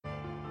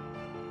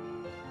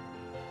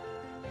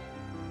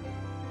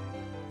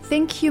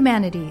Think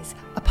Humanities,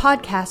 a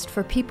podcast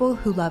for people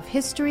who love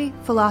history,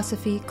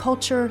 philosophy,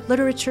 culture,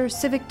 literature,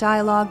 civic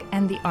dialogue,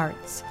 and the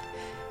arts.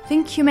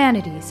 Think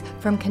Humanities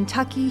from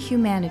Kentucky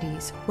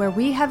Humanities, where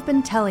we have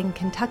been telling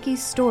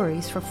Kentucky's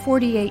stories for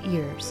 48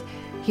 years.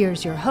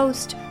 Here's your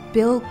host,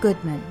 Bill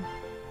Goodman.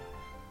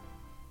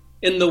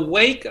 In the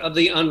wake of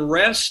the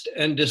unrest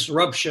and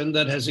disruption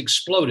that has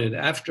exploded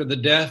after the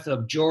death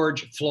of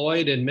George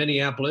Floyd in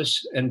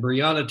Minneapolis and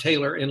Breonna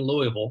Taylor in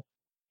Louisville,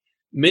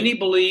 many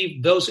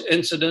believe those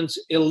incidents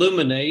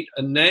illuminate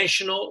a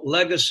national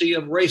legacy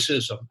of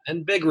racism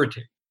and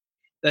bigotry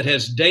that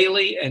has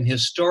daily and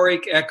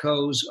historic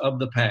echoes of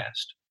the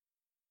past.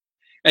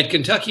 At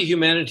Kentucky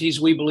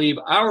Humanities, we believe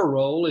our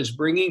role is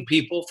bringing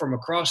people from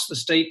across the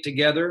state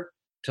together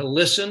to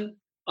listen,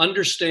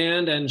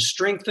 understand, and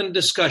strengthen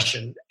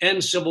discussion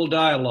and civil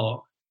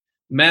dialogue,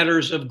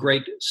 matters of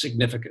great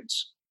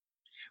significance.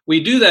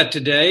 We do that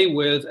today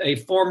with a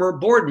former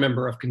board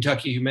member of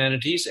Kentucky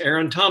Humanities,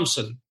 Aaron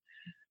Thompson.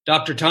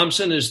 Dr.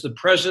 Thompson is the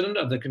president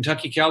of the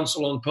Kentucky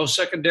Council on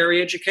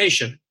Post-Secondary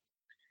Education.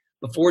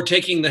 Before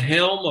taking the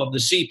helm of the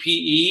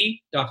CPE,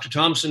 Dr.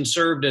 Thompson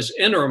served as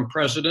interim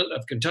president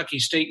of Kentucky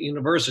State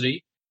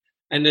University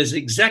and as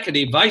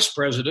executive vice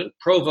president,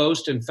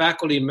 provost, and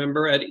faculty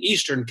member at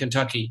Eastern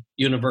Kentucky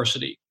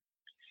University.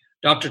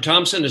 Dr.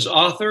 Thompson has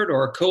authored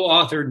or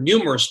co-authored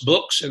numerous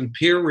books and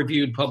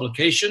peer-reviewed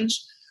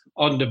publications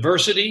on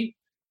diversity,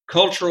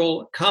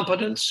 cultural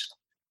competence,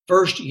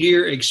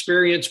 first-year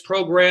experience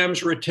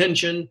programs,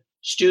 retention,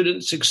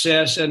 student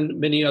success, and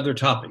many other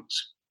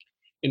topics.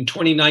 In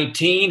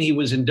 2019, he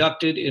was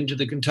inducted into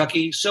the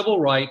Kentucky Civil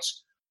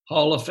Rights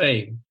Hall of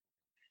Fame.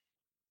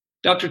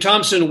 Dr.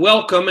 Thompson,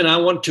 welcome, and I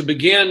want to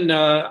begin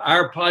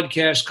our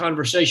podcast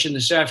conversation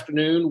this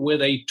afternoon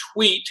with a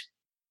tweet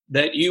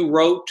that you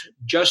wrote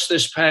just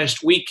this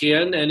past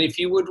weekend, and if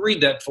you would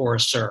read that for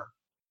us, sir.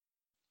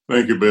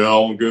 Thank you,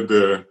 Bill. Good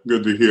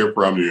to hear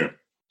from you.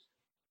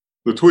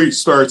 The tweet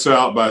starts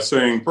out by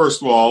saying,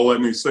 first of all, let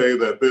me say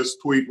that this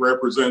tweet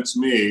represents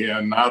me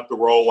and not the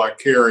role I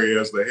carry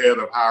as the head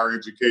of higher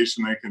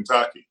education in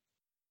Kentucky.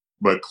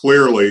 But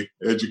clearly,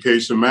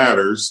 education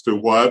matters to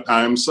what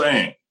I'm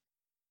saying.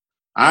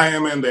 I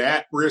am in the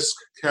at-risk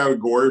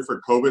category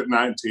for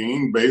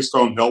COVID-19 based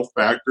on health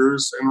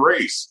factors and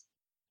race.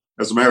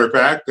 As a matter of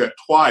fact, at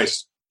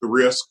twice the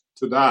risk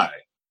to die.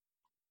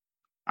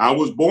 I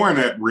was born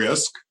at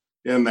risk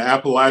in the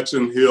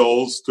Appalachian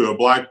Hills to a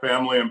Black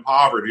family in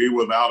poverty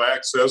without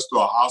access to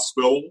a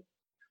hospital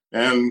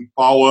and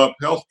follow-up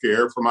health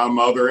care for my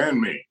mother and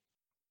me.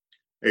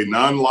 A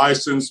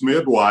non-licensed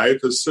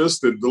midwife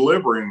assisted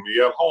delivering me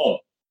at home.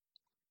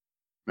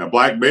 Now,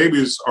 Black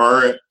babies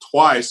are at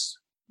twice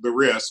the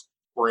risk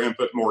for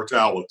infant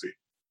mortality.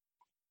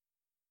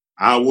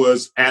 I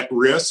was at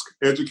risk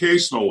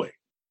educationally.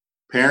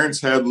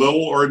 Parents had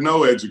little or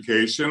no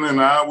education,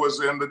 and I was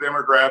in the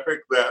demographic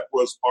that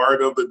was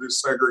part of the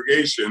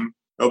desegregation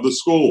of the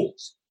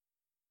schools.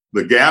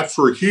 The gaps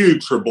were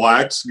huge for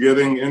Blacks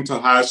getting into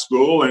high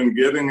school and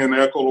getting an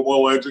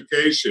equitable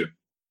education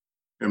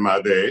in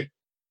my day.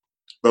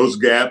 Those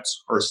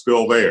gaps are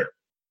still there.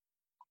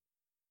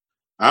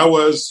 I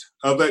was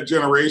of that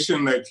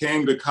generation that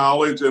came to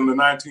college in the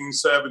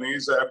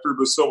 1970s after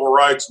the Civil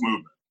Rights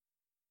Movement.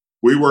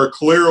 We were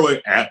clearly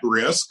at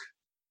risk.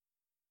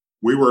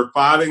 We were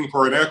fighting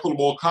for an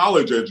equitable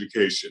college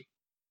education.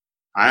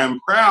 I am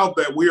proud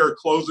that we are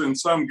closing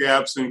some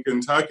gaps in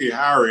Kentucky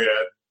higher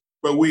ed,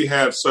 but we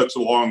have such a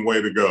long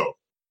way to go.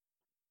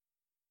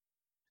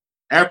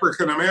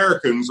 African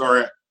Americans are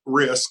at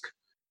risk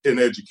in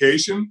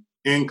education,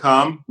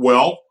 income,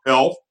 wealth,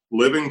 health,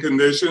 living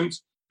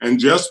conditions,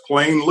 and just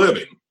plain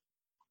living.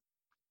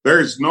 There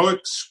is no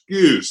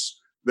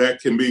excuse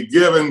that can be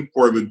given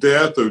for the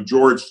death of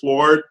George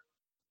Floyd,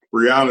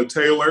 Breonna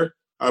Taylor,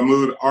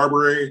 Ahmaud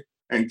Arbery,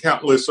 and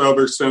countless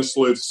other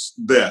senseless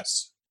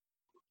deaths.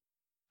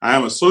 I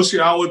am a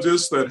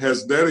sociologist that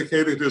has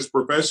dedicated his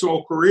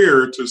professional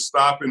career to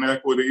stop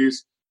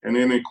inequities and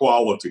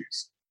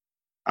inequalities.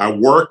 I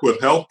work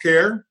with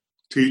healthcare,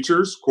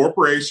 teachers,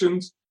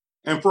 corporations,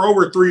 and for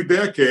over 3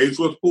 decades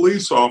with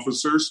police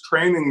officers,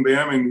 training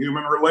them in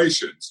human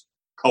relations,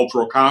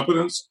 cultural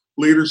competence,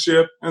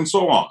 leadership, and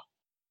so on.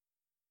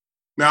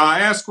 Now, I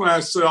ask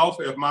myself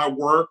if my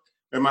work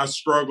and my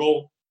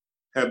struggle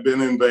have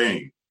been in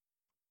vain.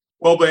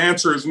 Well, the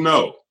answer is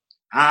no.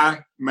 I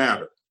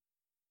matter.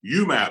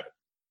 You matter.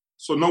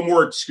 So no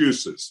more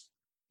excuses.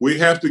 We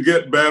have to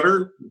get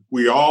better.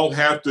 We all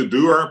have to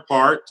do our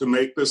part to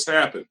make this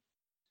happen.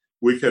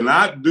 We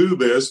cannot do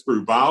this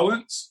through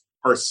violence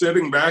or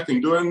sitting back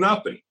and doing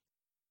nothing.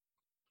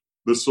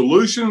 The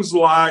solutions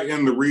lie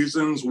in the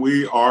reasons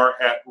we are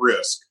at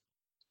risk.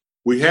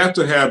 We have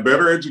to have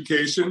better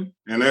education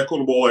and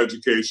equitable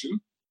education,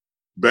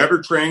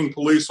 better trained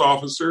police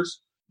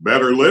officers,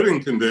 better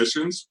living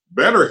conditions,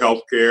 better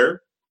health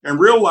care, and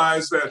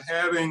realize that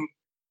having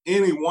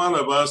any one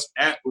of us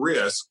at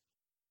risk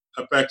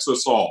affects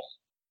us all.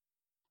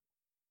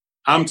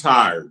 I'm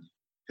tired,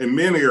 and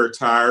many are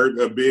tired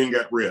of being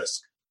at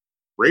risk.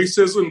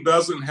 Racism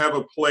doesn't have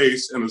a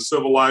place in a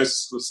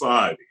civilized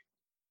society.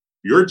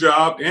 Your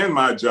job and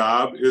my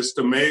job is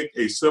to make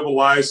a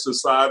civilized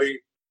society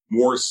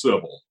more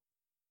civil.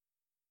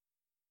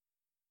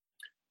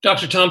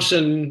 Dr.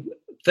 Thompson,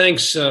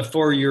 thanks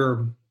for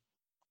your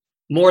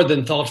more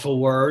than thoughtful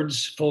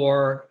words,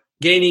 for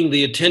gaining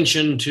the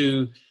attention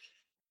to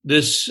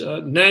this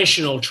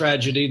national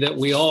tragedy that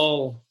we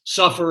all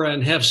suffer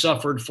and have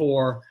suffered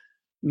for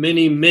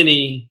many,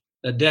 many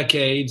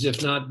decades,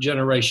 if not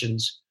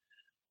generations.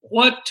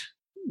 What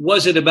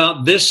was it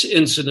about this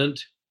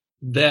incident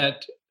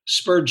that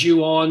spurred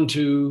you on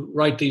to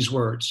write these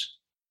words?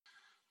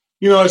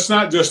 It's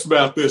not just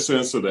about this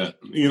incident.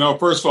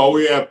 First of all,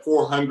 we have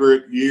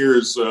 400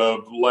 years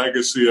of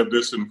legacy of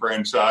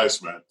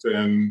disenfranchisement,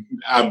 and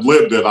I've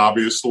lived it,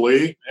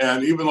 obviously.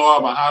 And even though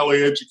I'm a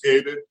highly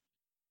educated,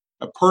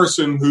 a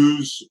person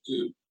who's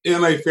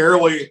in a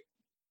fairly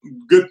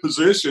good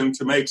position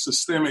to make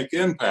systemic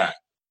impact,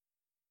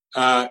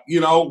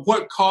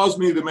 what caused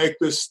me to make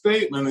this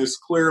statement is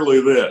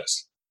clearly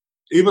this.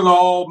 Even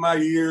all my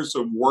years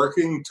of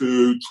working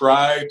to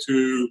try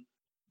to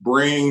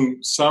bring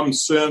some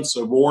sense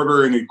of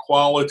order and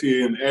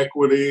equality and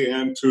equity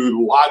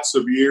into lots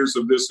of years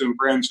of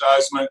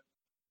disenfranchisement,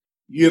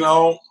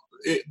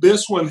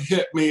 this one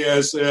hit me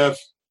as if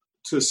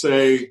to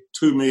say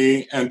to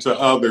me and to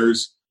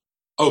others,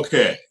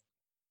 okay,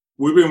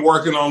 we've been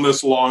working on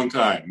this a long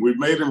time. We've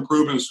made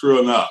improvements,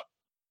 true enough.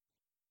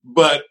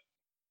 But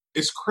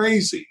it's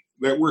crazy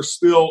that we're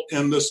still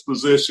in this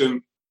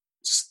position,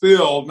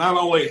 still not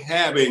only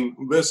having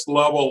this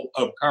level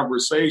of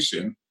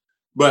conversation,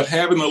 but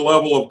having a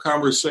level of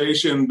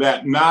conversation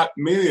that not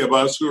many of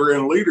us who are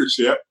in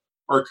leadership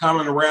are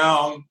coming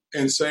around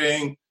and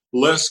saying,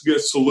 let's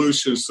get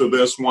solutions to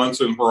this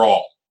once and for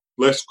all.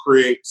 Let's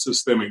create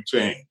systemic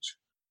change.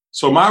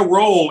 So my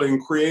role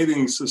in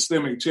creating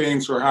systemic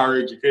change for higher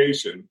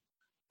education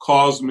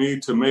caused me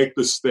to make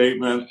the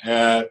statement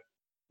at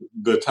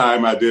the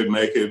time I did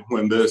make it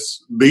when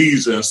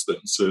these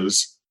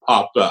instances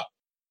popped up.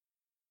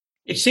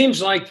 It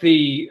seems like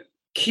the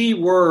key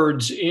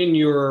words in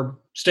your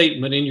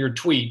statement, in your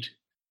tweet,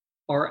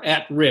 are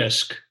at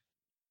risk.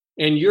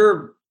 And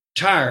you're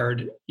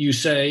tired, you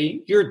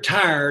say, you're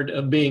tired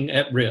of being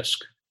at risk.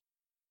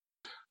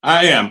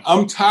 I am.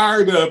 I'm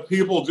tired of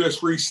people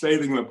just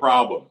restating the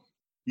problem.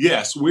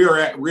 Yes, we are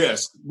at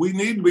risk. We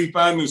need to be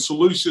finding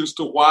solutions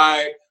to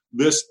why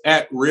this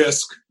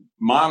at-risk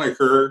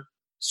moniker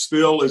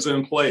still is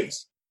in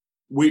place.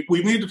 We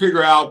need to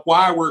figure out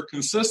why we're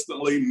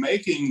consistently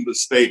making the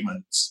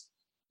statements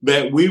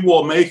that we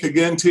will make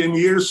again 10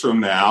 years from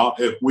now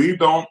if we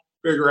don't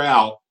figure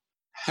out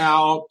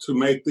how to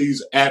make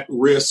these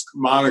at-risk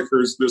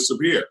monikers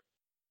disappear.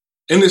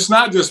 And it's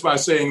not just by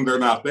saying they're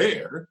not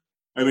there.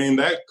 I mean,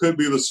 that could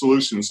be the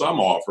solution some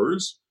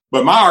offers.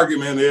 But my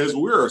argument is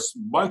we're a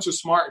bunch of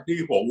smart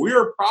people.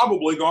 We're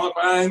probably going to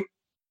find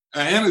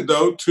an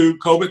antidote to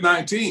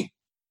COVID-19.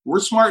 We're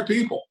smart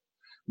people.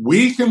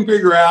 We can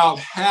figure out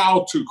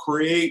how to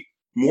create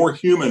more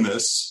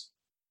humanists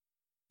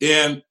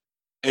in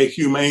a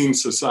humane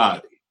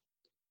society.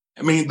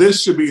 I mean,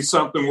 this should be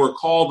something we're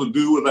called to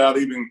do without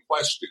even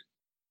question.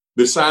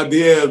 This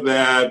idea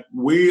that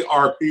we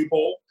are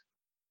people,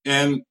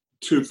 and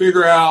to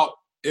figure out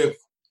if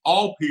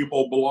all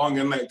people belong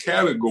in that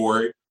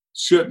category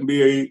shouldn't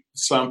be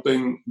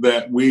something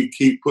that we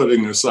keep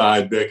putting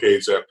aside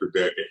decades after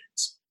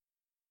decades.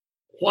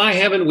 Why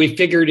haven't we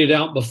figured it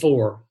out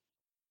before?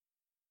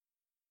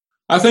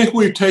 I think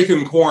we've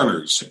taken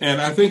corners,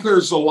 and I think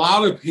there's a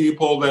lot of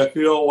people that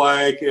feel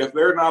like if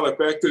they're not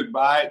affected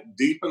by it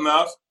deep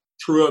enough,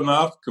 true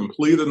enough,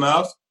 complete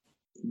enough,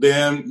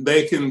 then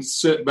they can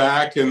sit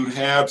back and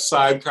have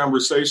side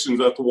conversations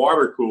at the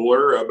water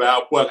cooler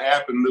about what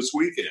happened this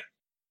weekend.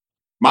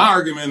 My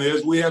argument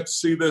is we have to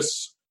see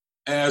this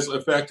as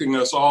affecting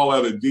us all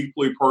at a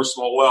deeply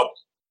personal level,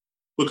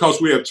 because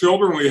we have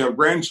children, we have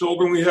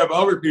grandchildren, we have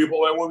other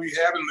people that will be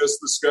having this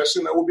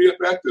discussion that will be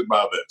affected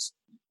by this.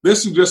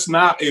 This is just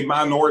not a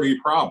minority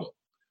problem.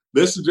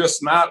 This is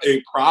just not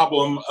a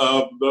problem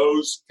of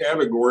those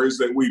categories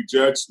that we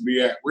judge to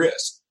be at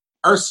risk.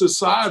 Our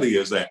society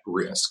is at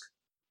risk.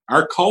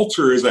 Our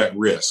culture is at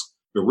risk.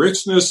 The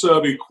richness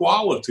of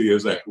equality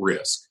is at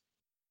risk.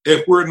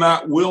 If we're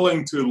not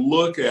willing to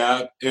look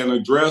at and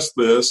address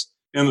this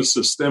in a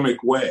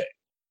systemic way,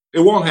 it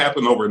won't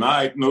happen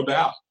overnight, no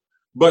doubt.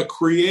 But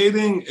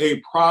creating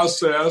a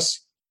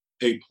process,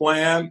 a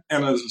plan,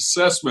 and an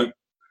assessment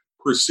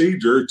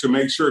procedure to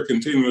make sure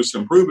continuous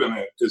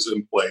improvement is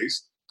in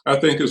place, I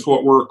think is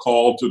what we're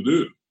called to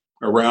do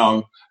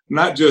around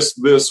not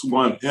just this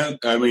one,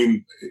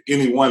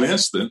 any one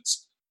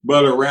instance,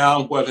 but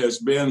around what has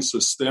been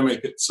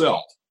systemic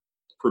itself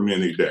for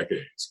many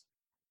decades.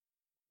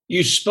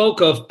 You spoke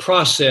of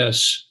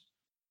process.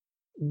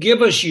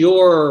 Give us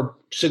your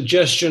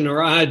suggestion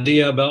or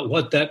idea about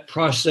what that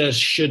process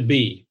should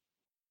be.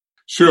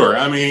 Sure.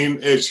 I'm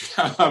in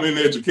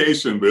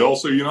education, Bill,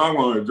 so I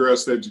want to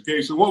address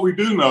education. What we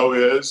do know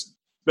is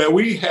that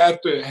we have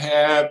to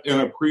have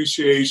an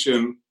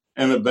appreciation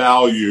and a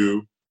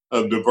value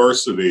of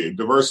diversity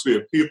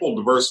of people,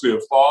 diversity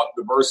of thought,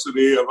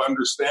 diversity of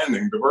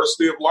understanding,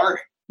 diversity of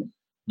learning,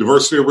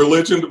 diversity of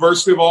religion,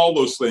 diversity of all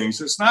those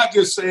things. It's not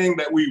just saying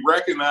that we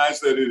recognize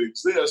that it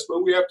exists,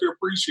 but we have to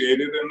appreciate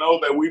it and know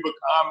that we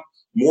become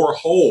more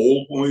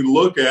whole when we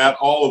look at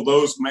all of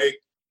those make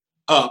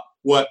up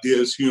what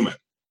is human.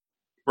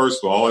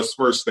 First of all, that's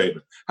the first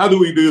statement. How do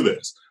we do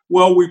this?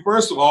 Well, we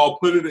first of all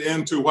put it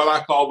into what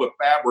I call the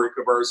fabric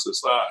of our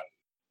society.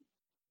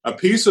 A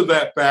piece of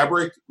that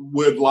fabric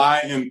would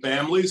lie in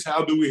families.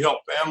 How do we help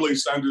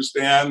families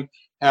understand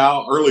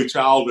how early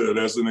childhood,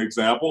 as an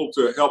example,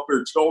 to help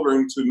their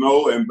children to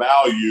know and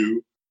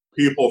value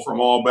people from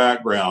all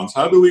backgrounds?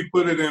 How do we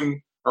put it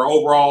in our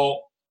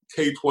overall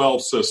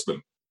K-12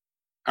 system,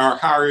 our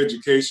higher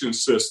education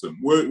system?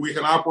 We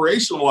can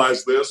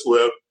operationalize this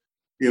with,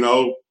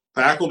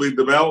 faculty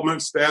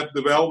development, staff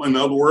development.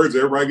 In other words,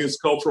 everybody gets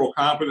cultural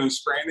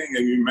competence training,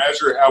 and you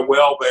measure how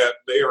well that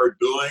they are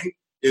doing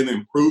in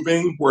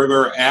improving where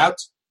they're at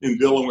in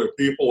dealing with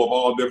people of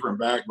all different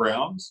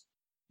backgrounds.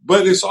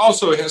 But it has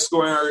to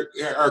go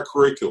in our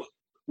curriculum.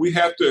 We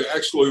have to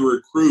actually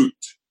recruit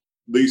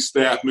these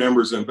staff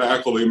members and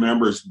faculty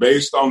members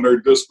based on their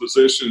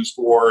dispositions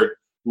for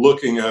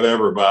looking at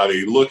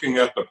everybody, looking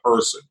at the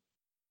person.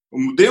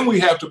 And then we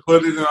have to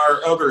put it in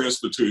our other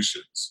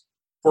institutions.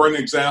 For an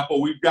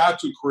example, we've got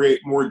to create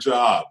more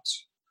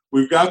jobs.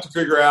 We've got to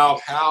figure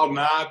out how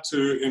not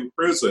to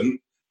imprison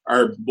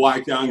our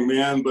Black young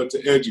men, but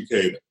to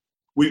educate them.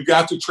 We've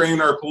got to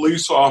train our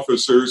police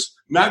officers,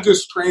 not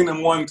just train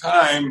them one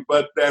time,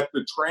 but that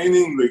the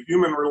training, the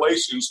human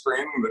relations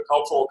training, the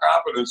cultural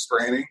competence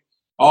training,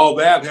 all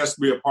that has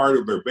to be a part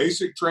of their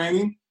basic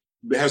training.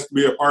 It has to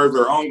be a part of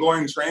their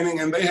ongoing training,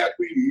 and they have to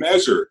be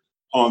measured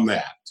on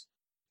that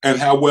and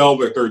how well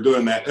that they're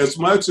doing that, as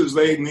much as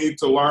they need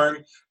to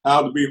learn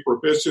how to be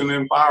proficient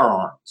in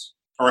firearms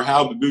or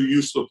how to do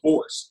use of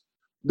force.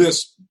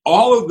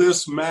 All of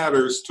this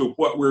matters to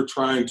what we're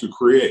trying to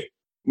create.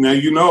 Now,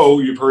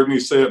 you've heard me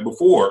say it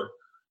before,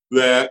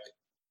 that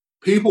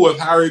people with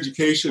higher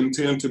education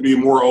tend to be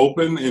more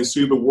open and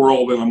see the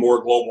world in a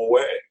more global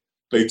way.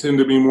 They tend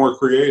to be more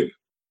creative.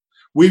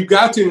 We've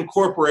got to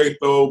incorporate,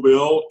 though,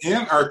 Bill,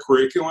 in our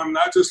curriculum,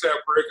 not just have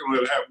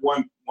curriculum that have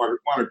one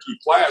or two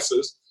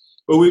classes,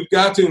 but we've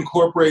got to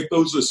incorporate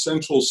those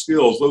essential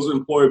skills, those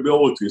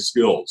employability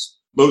skills,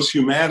 those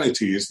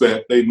humanities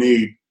that they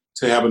need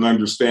to have and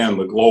understand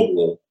the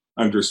global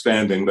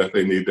understanding that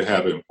they need to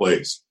have in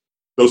place.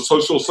 Those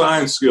social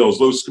science skills,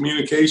 those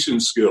communication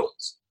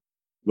skills,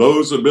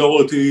 those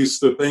abilities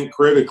to think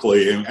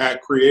critically and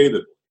act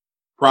creatively,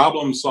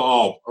 problem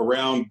solve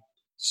around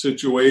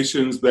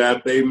situations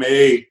that they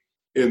may,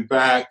 in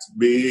fact,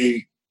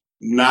 be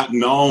not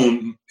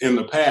known in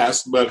the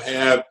past, but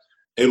have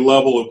a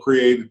level of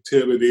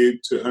creativity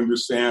to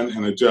understand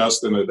and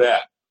adjust and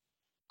adapt.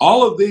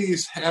 All of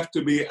these have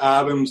to be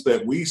items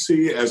that we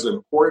see as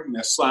important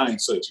as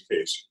science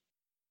education,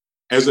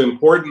 as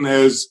important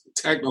as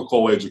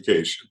technical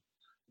education.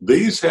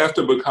 These have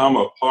to become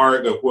a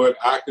part of what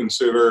I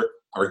consider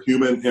our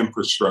human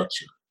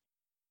infrastructure.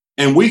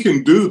 And we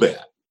can do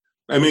that.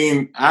 I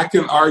mean, I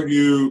can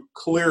argue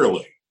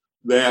clearly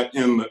that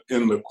in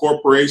the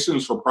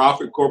corporations,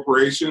 for-profit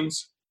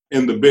corporations,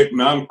 in the big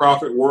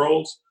nonprofit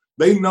worlds,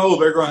 they know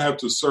they're going to have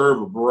to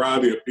serve a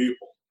variety of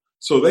people.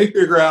 So they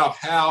figure out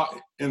how,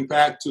 in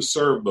fact, to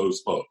serve those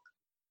folks.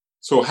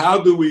 So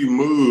how do we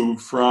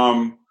move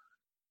from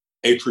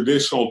a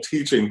traditional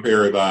teaching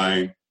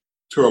paradigm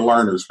to a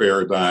learner's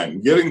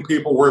paradigm, getting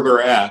people where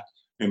they're at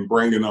and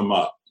bringing them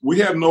up? We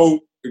have no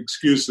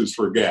excuses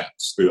for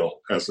gaps still,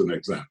 as an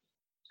example.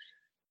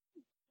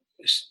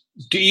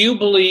 Do you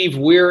believe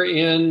we're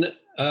in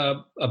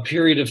a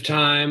period of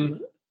time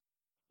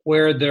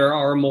where there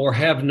are more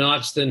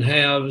have-nots than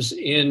haves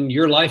in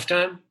your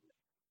lifetime?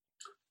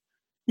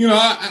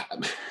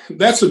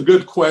 That's a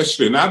good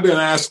question. I've been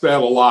asked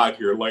that a lot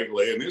here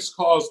lately, and it's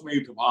caused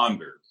me to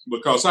ponder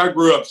because I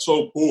grew up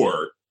so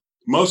poor.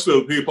 Most of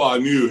the people I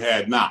knew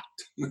had not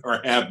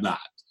or have not,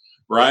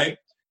 right?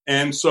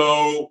 And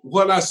so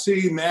what I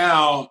see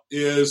now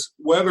is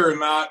whether or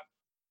not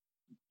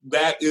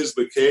that is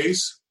the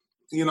case,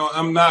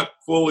 I'm not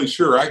fully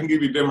sure. I can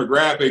give you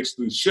demographics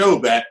to show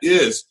that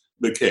is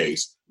the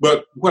case.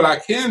 But what I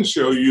can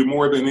show you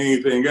more than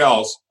anything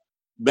else,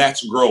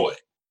 that's growing.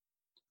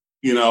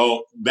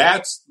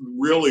 That's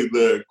really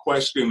the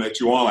question that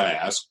you want to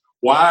ask.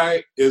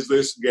 Why is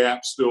this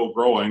gap still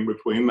growing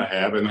between the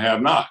have and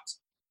have-nots?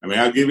 I mean,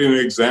 I'll give you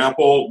an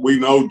example. We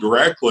know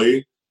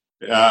directly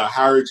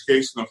higher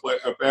education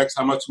affects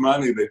how much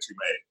money that you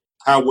make,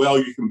 how well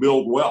you can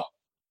build wealth,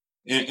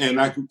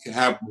 and I can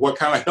have what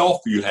kind of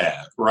health you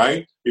have,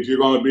 right? If you're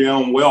going to be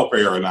on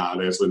welfare or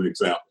not, as an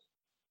example.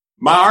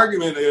 My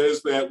argument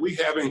is that we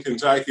have in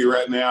Kentucky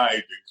right now a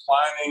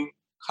declining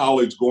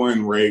college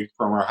going rate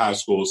from our high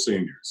school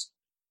seniors.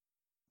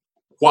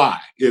 Why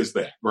is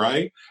that,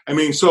 right? I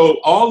mean, so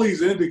all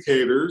these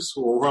indicators,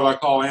 or what I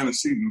call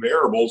antecedent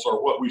variables,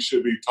 are what we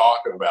should be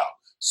talking about.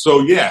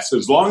 So yes,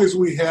 as long as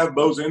we have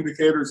those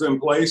indicators in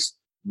place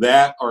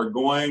that are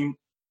going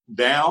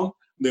down,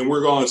 then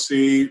we're going to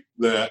see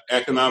the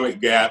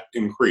economic gap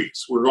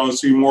increase. We're going to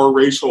see more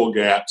racial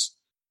gaps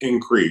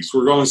increase.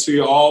 We're going to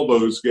see all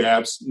those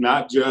gaps,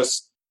 not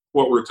just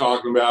what we're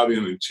talking about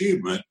in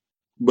achievement,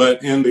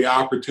 but in the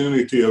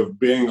opportunity of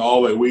being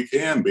all that we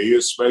can be,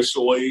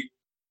 especially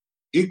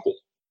equal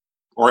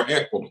or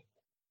equitable.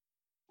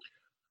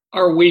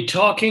 Are we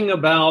talking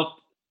about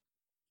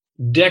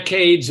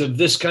decades of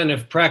this kind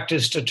of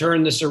practice to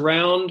turn this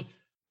around?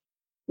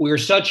 We're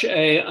such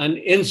an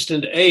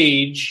instant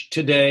age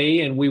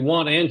today, and we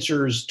want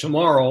answers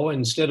tomorrow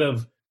instead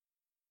of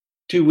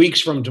 2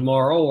 weeks from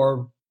tomorrow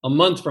or a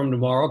month from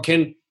tomorrow.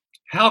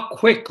 How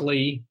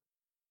quickly,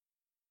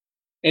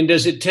 and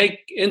does it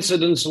take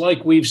incidents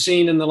like we've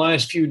seen in the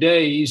last few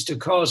days to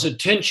cause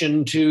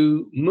attention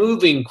to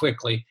moving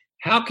quickly?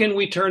 How can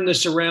we turn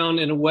this around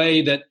in a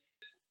way that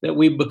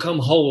we become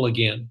whole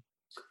again?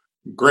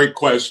 Great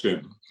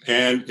question.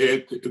 And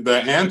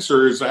the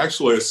answer is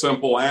actually a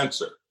simple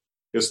answer.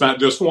 It's not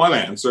just one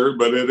answer,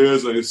 but it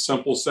is a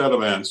simple set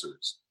of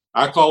answers.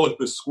 I call it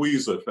the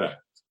squeeze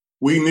effect.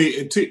 We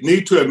need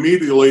to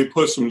immediately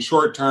put some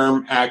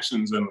short-term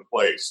actions into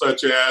place,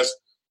 such as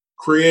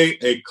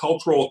create a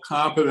cultural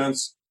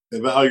competence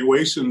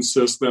evaluation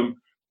system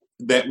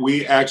that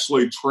we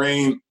actually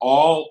train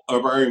all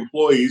of our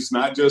employees,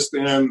 not just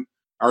in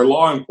our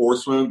law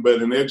enforcement,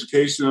 but in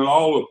education and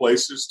all the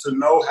places, to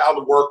know how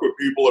to work with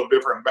people of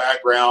different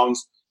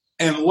backgrounds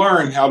and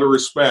learn how to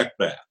respect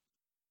that.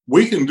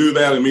 We can do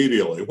that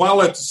immediately,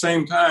 while at the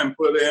same time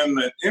put in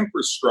the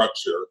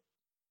infrastructure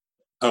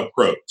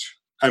approach.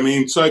 I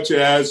mean, such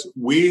as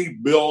we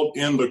build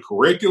in the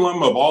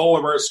curriculum of all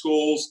of our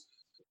schools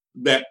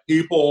that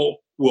people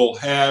will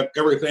have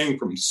everything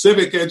from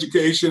civic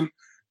education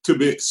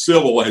to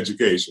civil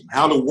education,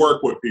 how to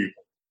work with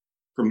people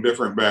from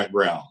different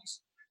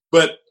backgrounds.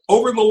 But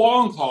over the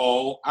long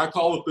haul, I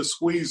call it the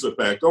squeeze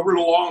effect. Over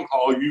the long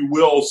haul, you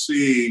will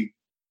see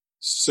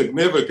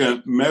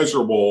significant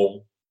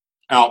measurable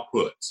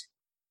outputs.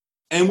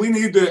 And we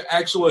need to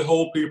actually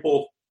hold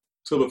people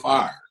to the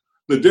fire.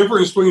 The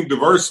difference between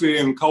diversity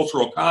and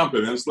cultural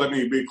competence, let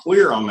me be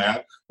clear on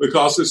that,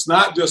 because it's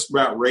not just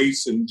about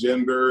race and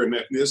gender and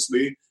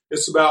ethnicity.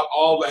 It's about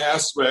all the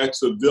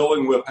aspects of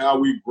dealing with how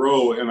we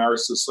grow in our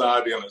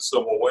society in a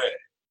civil way.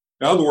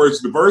 In other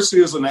words,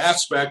 diversity is an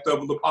aspect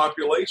of the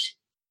population,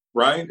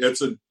 right?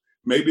 It's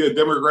maybe a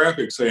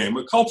demographic saying,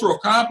 but cultural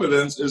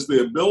competence is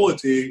the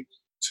ability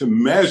to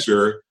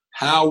measure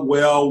how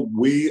well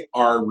we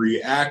are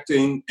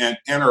reacting and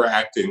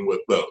interacting with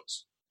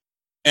those.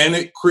 And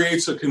it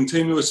creates a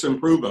continuous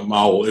improvement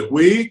model. If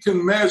we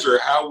can measure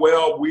how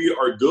well we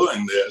are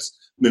doing this,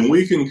 then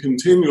we can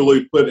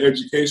continually put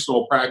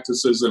educational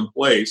practices in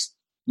place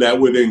that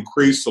would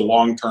increase the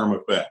long-term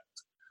effect.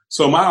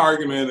 So my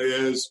argument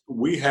is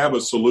we have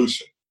a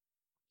solution.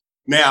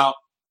 Now,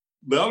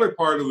 the other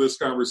part of this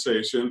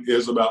conversation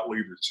is about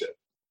leadership.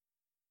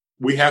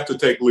 We have to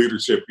take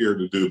leadership here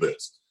to do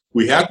this.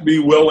 We have to be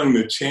willing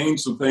to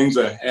change the things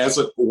that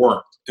haven't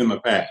worked in the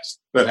past.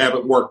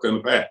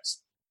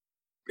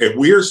 If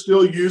we are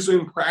still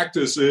using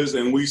practices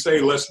and we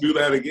say, let's do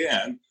that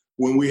again,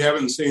 when we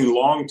haven't seen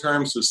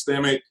long-term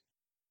systemic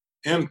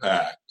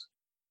impact,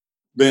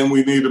 then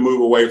we need to move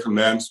away from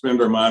that and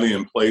spend our money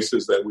in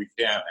places that we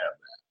can have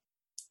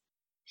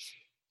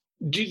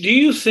that. Do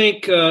you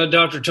think,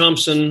 Dr.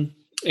 Thompson,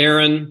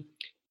 Aaron,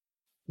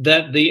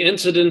 that the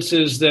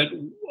incidences that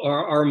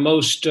are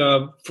most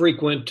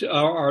frequent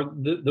are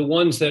the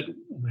ones that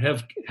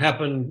have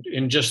happened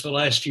in just the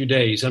last few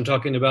days? I'm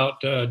talking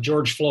about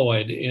George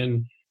Floyd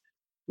in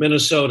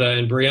Minnesota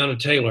and Breonna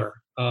Taylor.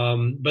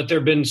 But there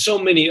have been so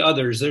many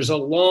others. There's a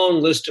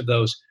long list of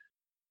those.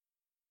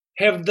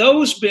 Have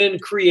those been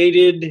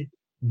created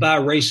by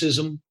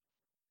racism?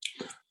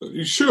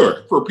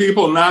 Sure. For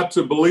people not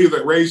to believe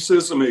that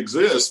racism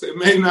exists, it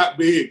may not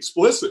be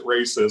explicit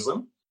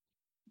racism,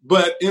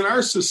 but in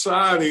our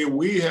society,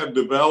 we have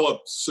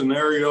developed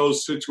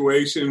scenarios,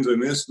 situations,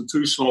 and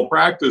institutional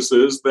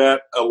practices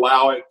that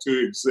allow it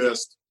to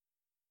exist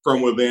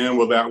from within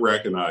without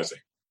recognizing.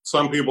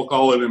 Some people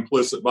call it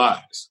implicit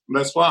bias, and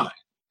that's fine.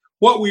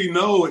 What we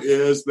know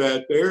is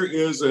that there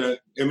is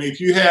if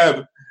you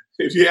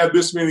have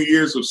this many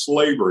years of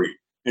slavery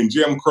and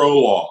Jim Crow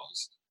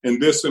laws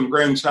and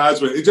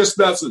disenfranchisement, it just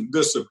doesn't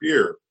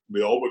disappear,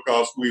 Bill,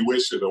 because we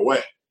wish it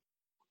away.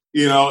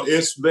 You know,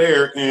 it's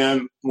there.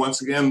 And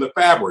once again, the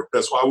fabric.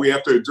 That's why we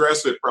have to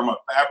address it from a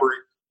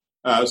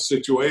fabric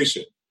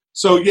situation.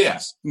 So,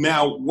 yes.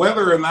 Now,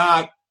 whether or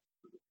not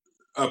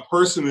a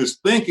person is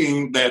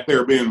thinking that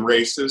they're being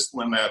racist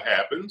when that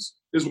happens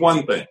is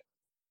one thing.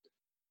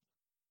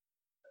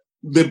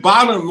 The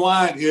bottom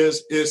line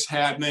is it's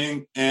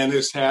happening, and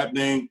it's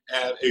happening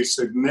at a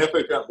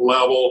significant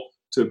level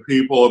to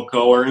people of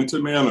color and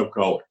to men of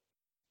color.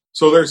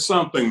 So there's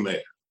something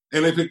there.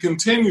 And if it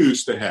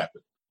continues to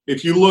happen,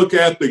 if you look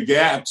at the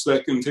gaps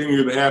that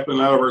continue to happen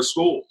out of our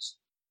schools.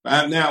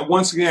 And now,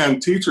 once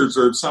again, teachers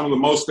are some of the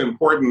most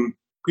important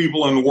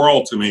people in the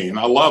world to me, and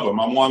I love them.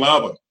 I'm one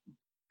of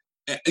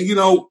them. You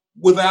know,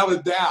 without a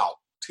doubt,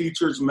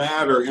 teachers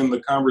matter in the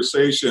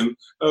conversation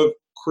of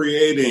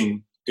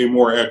creating a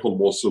more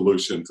equitable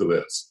solution to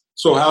this.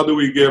 So how do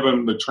we give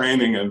them the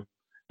training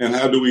and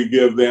how do we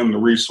give them the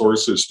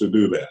resources to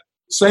do that?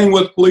 Same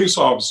with police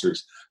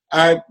officers.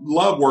 I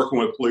love working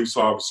with police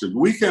officers.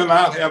 We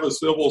cannot have a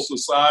civil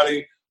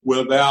society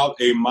without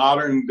a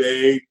modern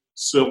day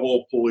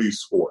civil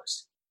police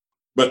force.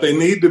 But they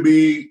need to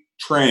be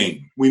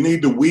trained. We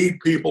need to weed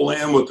people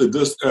in with the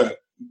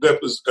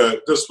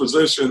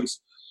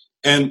dispositions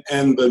and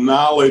the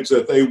knowledge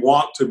that they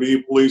want to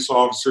be police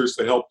officers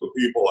to help the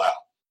people out.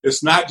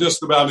 It's not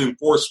just about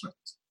enforcement.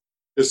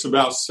 It's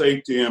about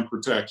safety and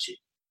protection.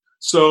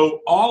 So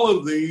all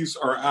of these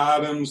are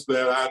items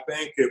that I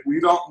think if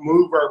we don't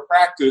move our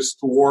practice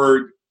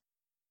toward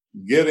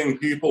getting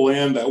people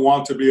in that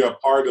want to be a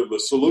part of the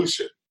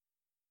solution,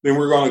 then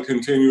we're going to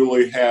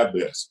continually have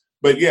this.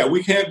 But yeah,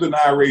 we can't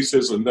deny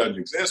racism doesn't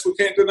exist. We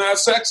can't deny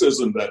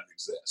sexism doesn't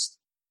exist.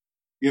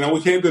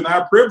 We can't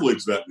deny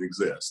privilege doesn't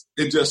exist.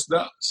 It just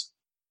does.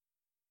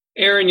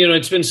 Aaron,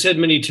 it's been said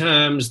many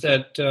times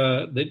that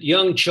that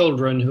young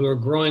children who are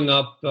growing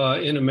up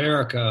in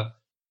America,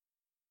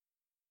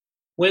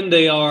 when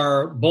they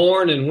are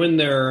born and when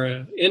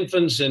they're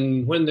infants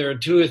and when they're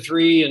 2 or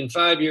 3 and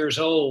 5 years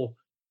old,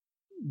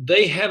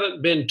 they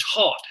haven't been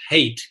taught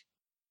hate.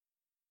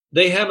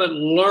 They haven't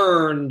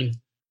learned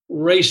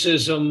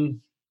racism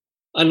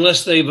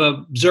unless they've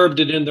observed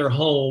it in their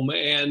home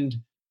and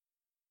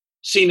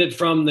seen it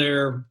from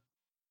their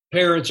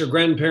parents or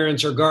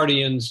grandparents or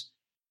guardians.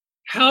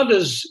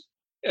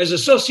 As a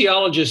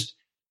sociologist,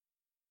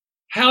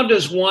 how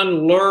does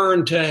one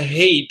learn to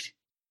hate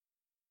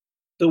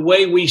the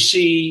way we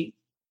see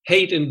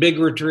hate and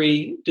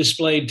bigotry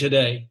displayed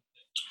today?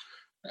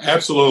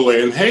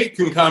 Absolutely. And hate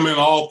can come in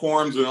all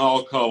forms and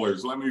all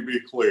colors. Let me be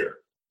clear.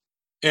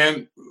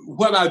 And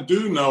what I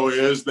do know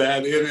is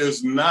that it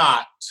is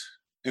not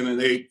an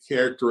innate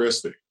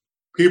characteristic.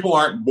 People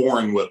aren't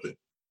born with it.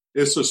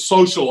 It's a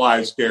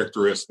socialized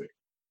characteristic.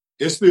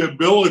 It's the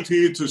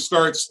ability to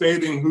start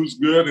stating who's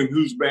good and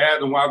who's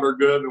bad and why they're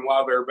good and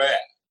why they're bad.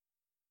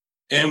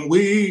 And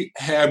we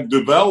have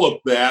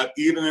developed that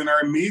even in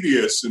our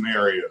media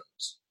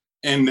scenarios.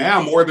 And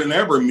now more than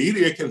ever,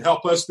 media can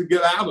help us to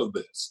get out of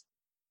this.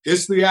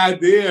 It's the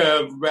idea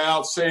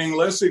about saying,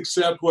 let's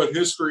accept what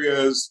history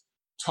has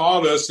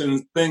taught us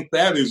and think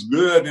that is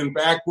good, in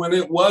fact, when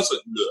it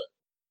wasn't good.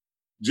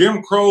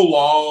 Jim Crow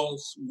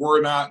laws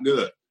were not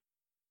good,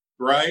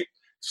 right?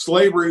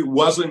 Slavery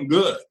wasn't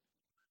good.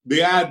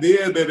 The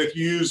idea that if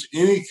you use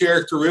any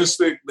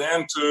characteristic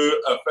then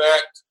to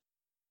affect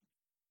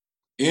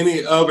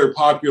any other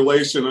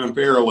population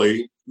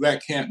unfairly,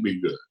 that can't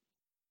be good.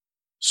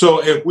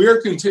 So if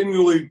we're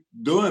continually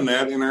doing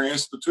that in our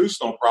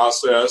institutional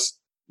process,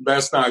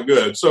 that's not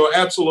good. So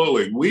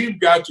absolutely, we've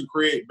got to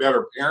create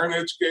better parent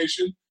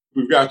education.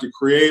 We've got to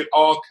create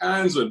all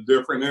kinds of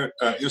different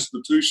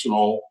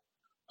institutional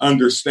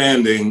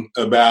understanding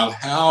about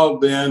how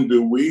then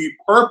do we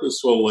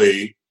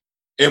purposefully,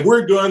 if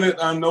we're doing it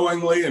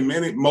unknowingly,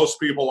 and most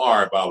people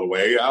are, by the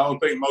way, I don't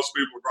think most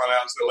people run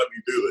out and say, let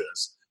me do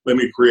this, let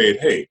me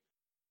create hate.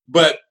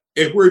 But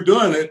if we're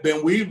doing it,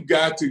 then we've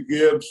got to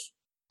give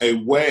a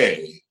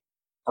way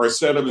or a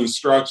set of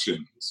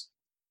instructions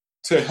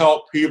to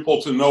help people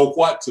to know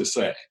what to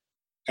say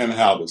and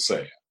how to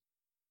say it.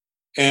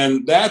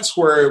 And that's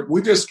where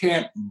we just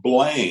can't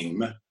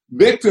blame.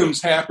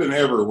 Victims happen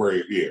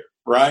everywhere here,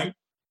 right?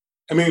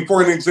 I mean,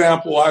 for an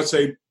example, I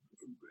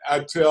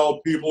tell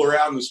people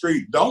around the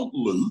street, don't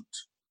loot.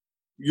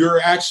 You're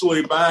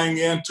actually buying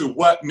into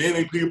what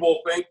many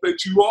people think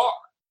that you are.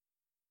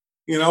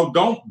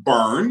 Don't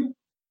burn.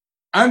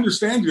 I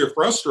understand you're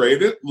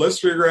frustrated. Let's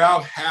figure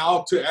out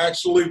how to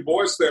actually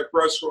voice that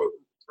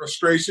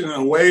frustration in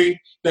a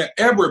way that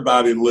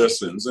everybody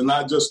listens and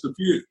not just a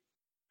few.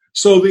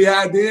 So the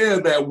idea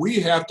that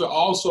we have to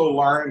also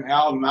learn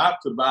how not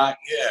to buy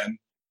in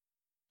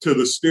to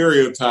the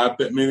stereotype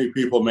that many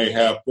people may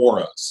have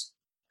for us.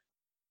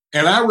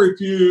 And I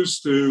refuse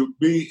to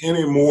be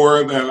any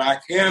more than I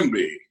can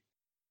be,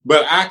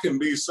 but I can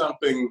be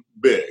something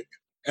big.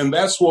 And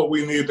that's what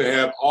we need to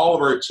have all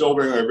of our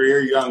children at a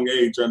very young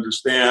age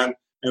understand,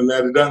 and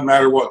that it doesn't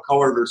matter what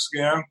color their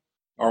skin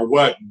or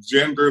what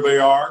gender they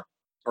are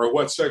or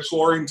what sexual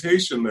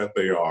orientation that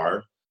they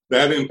are,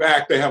 that in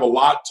fact they have a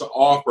lot to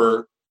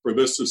offer for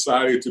this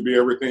society to be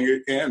everything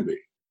it can be.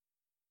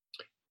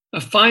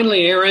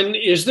 Finally, Aaron,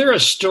 is there a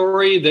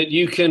story that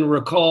you can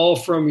recall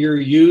from your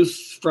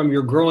youth, from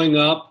your growing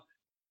up,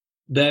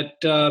 that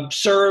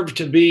served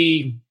to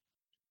be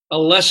a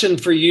lesson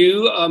for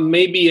you?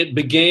 Maybe it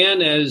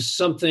began as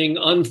something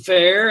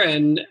unfair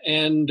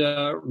and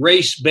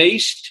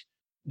race-based,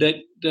 that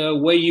the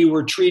way you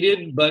were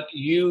treated, but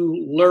you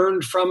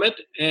learned from it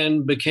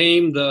and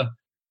became the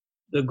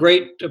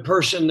great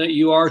person that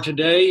you are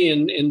today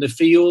in the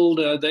field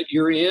that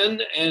you're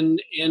in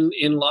and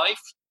in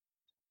life?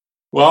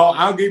 Well,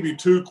 I'll give you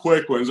two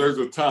quick ones. There's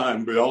a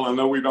ton, Bill. I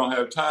know we don't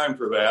have time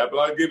for that, but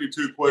I'll give you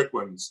two quick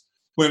ones.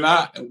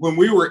 When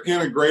we were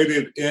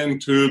integrated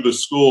into the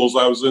schools,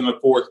 I was in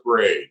the 4th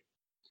grade.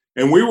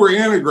 And we were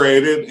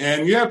integrated.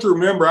 And you have to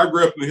remember, I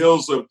grew up in the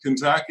hills of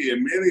Kentucky,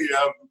 and many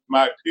of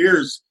my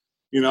peers,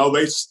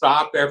 they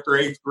stopped after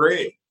 8th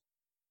grade.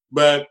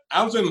 But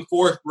I was in the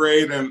 4th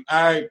grade, and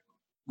I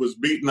was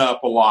beaten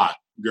up a lot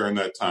during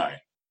that time.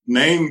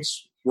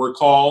 Names were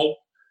called.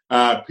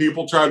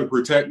 People tried to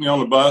protect me on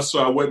the bus so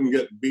I wouldn't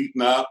get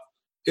beaten up.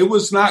 It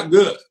was not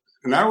good.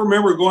 And I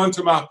remember going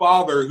to my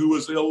father, who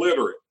was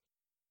illiterate.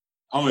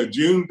 On a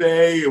June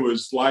day, it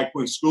was like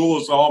when school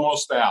was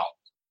almost out.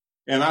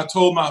 And I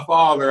told my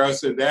father, I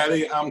said,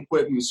 Daddy, I'm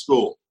quitting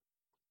school.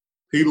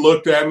 He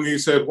looked at me and he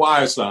said,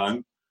 why,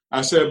 son?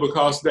 I said,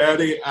 because,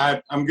 Daddy,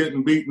 I'm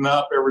getting beaten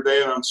up every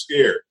day and I'm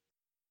scared.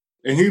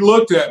 And he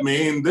looked at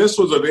me, and this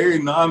was a very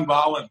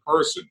nonviolent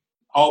person.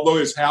 Although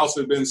his house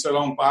had been set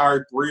on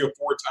fire 3 or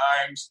 4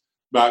 times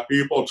by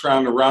people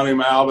trying to run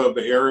him out of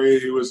the area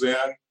he was in,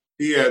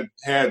 he had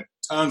had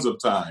tons of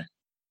time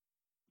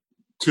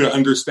to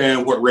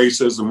understand what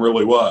racism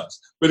really was.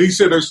 But he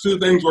said, there's 2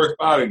 things worth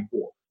fighting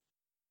for.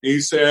 He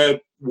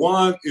said,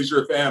 one is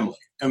your family,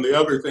 and the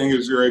other thing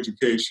is your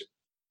education.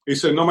 He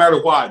said, no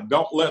matter what,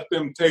 don't let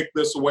them take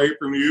this away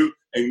from you,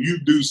 and you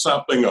do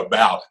something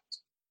about it.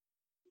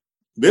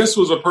 This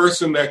was a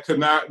person that could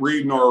not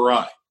read nor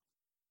write.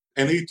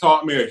 And he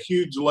taught me a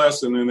huge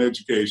lesson in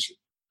education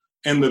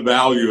and the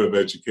value of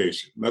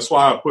education. That's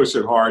why I push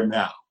it hard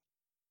now.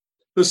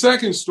 The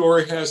second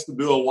story has to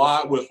do a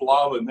lot with a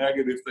lot of the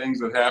negative things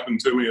that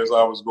happened to me as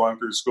I was going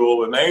through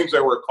school. The names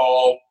that were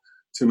called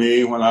to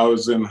me when I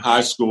was in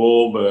high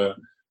school,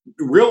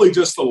 really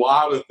just a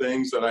lot of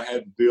things that I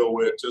had to deal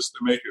with just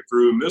to make it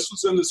through. And this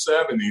was in the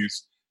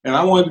 70s, and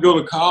I wanted to go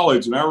to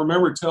college. And I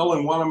remember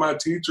telling one of my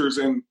teachers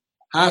in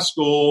high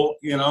school,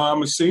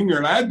 I'm a senior,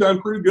 and I had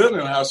done pretty good in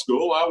high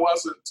school. I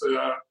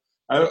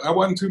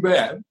wasn't too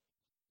bad.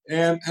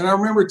 And I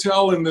remember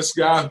telling this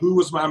guy who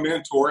was my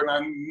mentor, and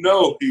I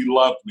know he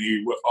loved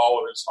me with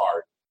all of his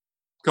heart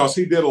because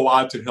he did a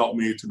lot to help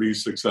me to be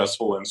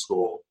successful in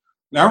school.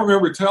 And I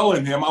remember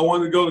telling him I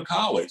wanted to go to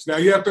college. Now,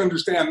 you have to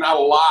understand, not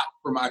a lot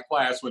from my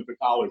class went to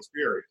college,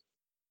 period.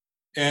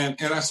 And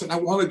I said, I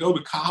want to go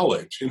to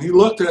college. And he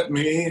looked at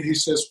me and he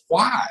says,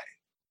 why?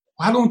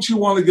 Why don't you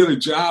want to get a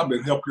job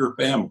and help your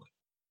family?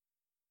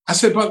 I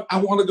said, but I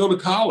want to go to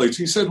college.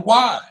 He said,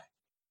 why?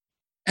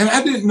 And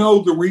I didn't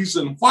know the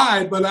reason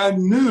why, but I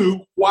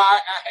knew why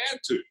I had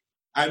to.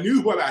 I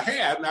knew what I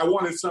had, and I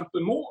wanted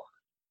something more.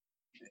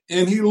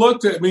 And he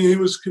looked at me and he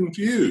was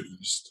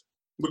confused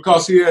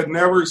because he had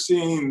never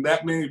seen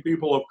that many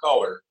people of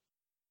color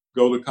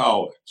go to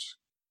college.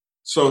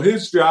 So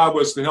his job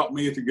was to help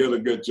me to get a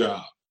good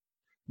job.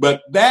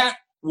 But that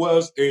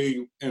was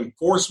a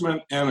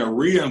enforcement and a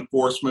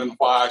reinforcement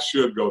why I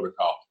should go to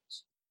college.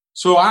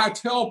 So I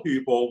tell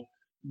people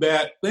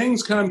that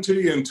things come to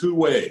you in 2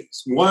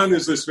 ways. One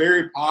is this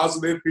very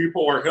positive,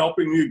 people are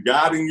helping you,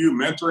 guiding you,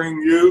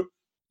 mentoring you,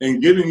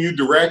 and giving you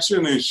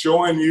direction and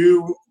showing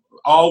you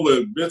all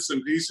the bits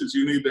and pieces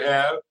you need to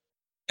have.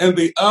 And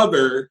the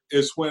other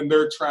is when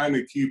they're trying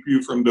to keep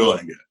you from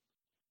doing it.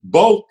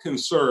 Both can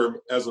serve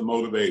as a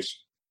motivation.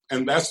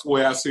 And that's the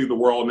way I see the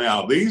world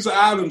now. These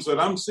items that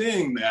I'm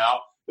seeing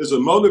now is a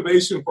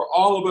motivation for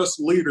all of us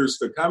leaders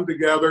to come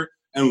together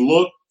and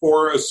look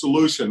for a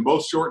solution,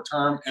 both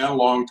short-term and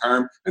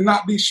long-term, and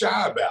not be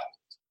shy about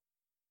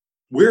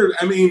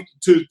it.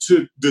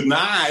 To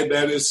deny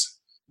that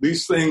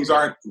these things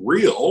aren't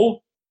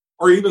real,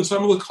 or even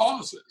some of the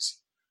causes,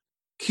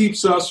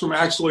 keeps us from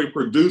actually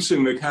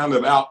producing the kind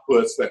of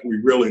outputs that we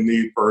really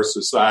need for our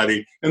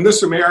society in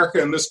this America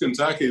and this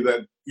Kentucky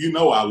that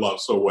I love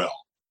so well.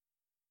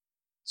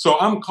 So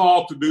I'm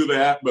called to do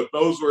that, but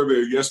those were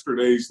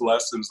yesterday's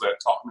lessons that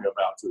taught me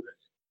about today.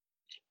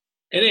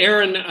 And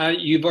Aaron,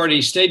 you've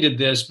already stated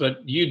this,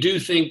 but you do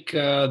think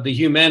the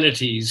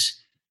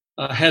humanities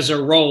has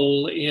a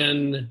role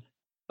in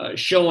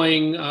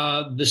showing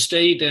the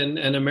state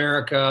and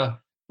America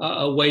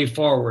a way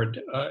forward,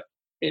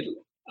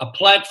 a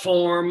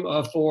platform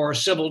for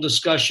civil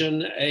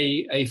discussion,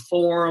 a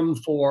forum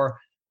for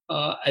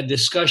a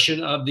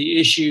discussion of the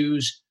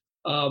issues.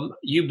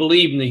 You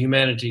believe in the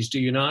humanities, do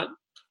you not?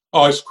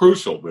 Oh, it's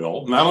crucial,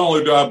 Bill. Not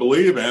only do I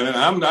believe in it,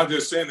 I'm not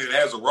just saying it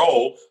has a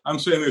role, I'm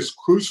saying it's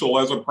crucial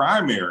as a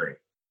primary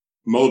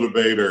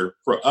motivator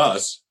for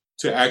us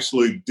to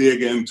actually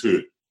dig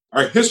into.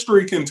 Our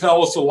history can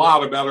tell us a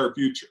lot about our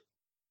future.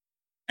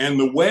 And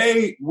the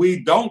way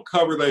we don't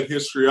cover that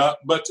history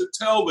up, but to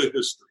tell the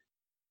history.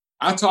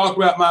 I talk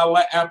about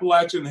my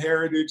Appalachian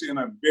heritage in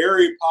a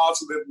very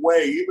positive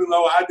way, even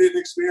though I didn't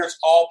experience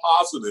all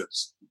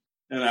positives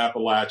in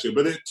Appalachia.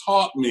 But it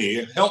helped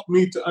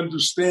me to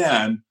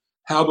understand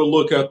how to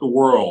look at the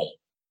world,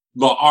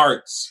 the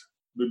arts,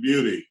 the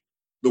beauty,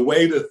 the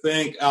way to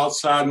think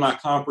outside my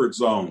comfort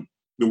zone,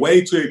 the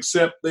way to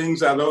accept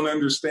things I don't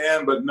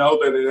understand, but know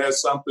that it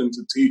has something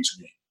to teach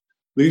me.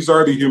 These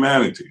are the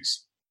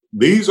humanities.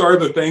 These are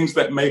the things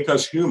that make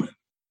us human.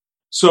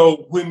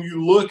 So when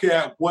you look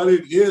at what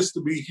it is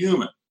to be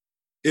human,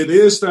 it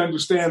is to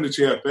understand that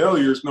you have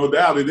failures, no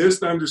doubt. It is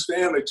to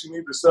understand that you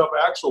need to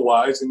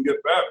self-actualize and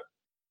get better.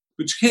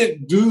 But you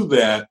can't do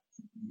that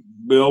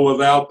Bill,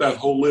 without that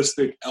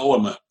holistic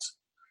element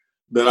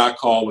that I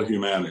call the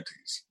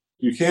humanities.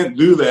 You can't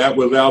do that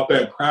without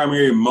that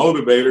primary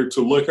motivator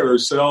to look at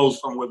ourselves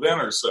from within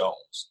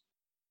ourselves,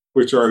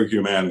 which are the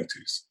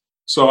humanities.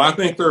 So I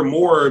think they're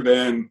more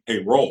than a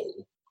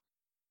role.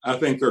 I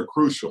think they're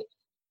crucial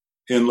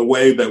in the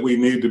way that we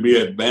need to be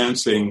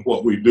advancing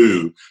what we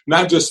do,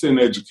 not just in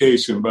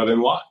education, but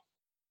in life.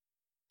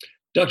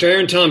 Dr.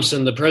 Aaron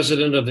Thompson, the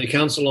president of the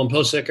Council on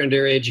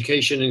Post-Secondary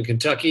Education in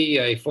Kentucky,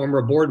 a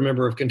former board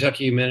member of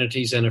Kentucky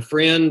Humanities and a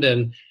friend,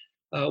 and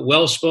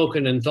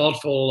well-spoken and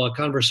thoughtful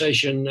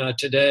conversation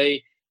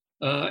today.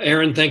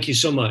 Aaron, thank you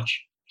so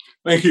much.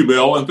 Thank you,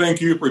 Bill, and thank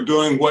you for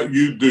doing what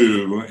you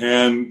do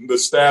and the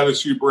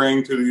status you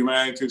bring to the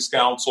Humanities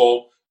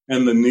Council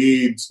and the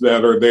needs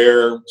that are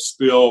there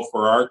still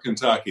for our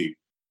Kentucky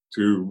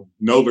to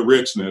know the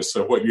richness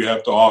of what you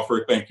have to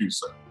offer. Thank you,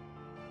 sir.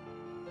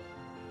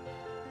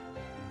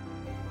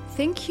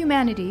 Think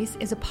Humanities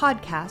is a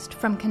podcast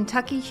from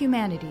Kentucky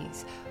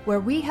Humanities, where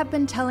we have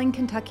been telling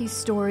Kentucky's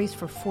stories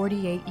for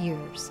 48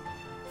 years.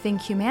 Think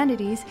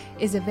Humanities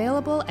is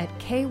available at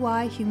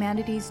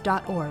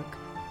kyhumanities.org,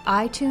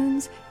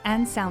 iTunes,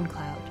 and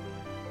SoundCloud.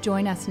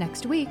 Join us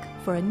next week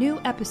for a new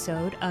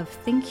episode of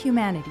Think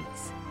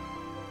Humanities.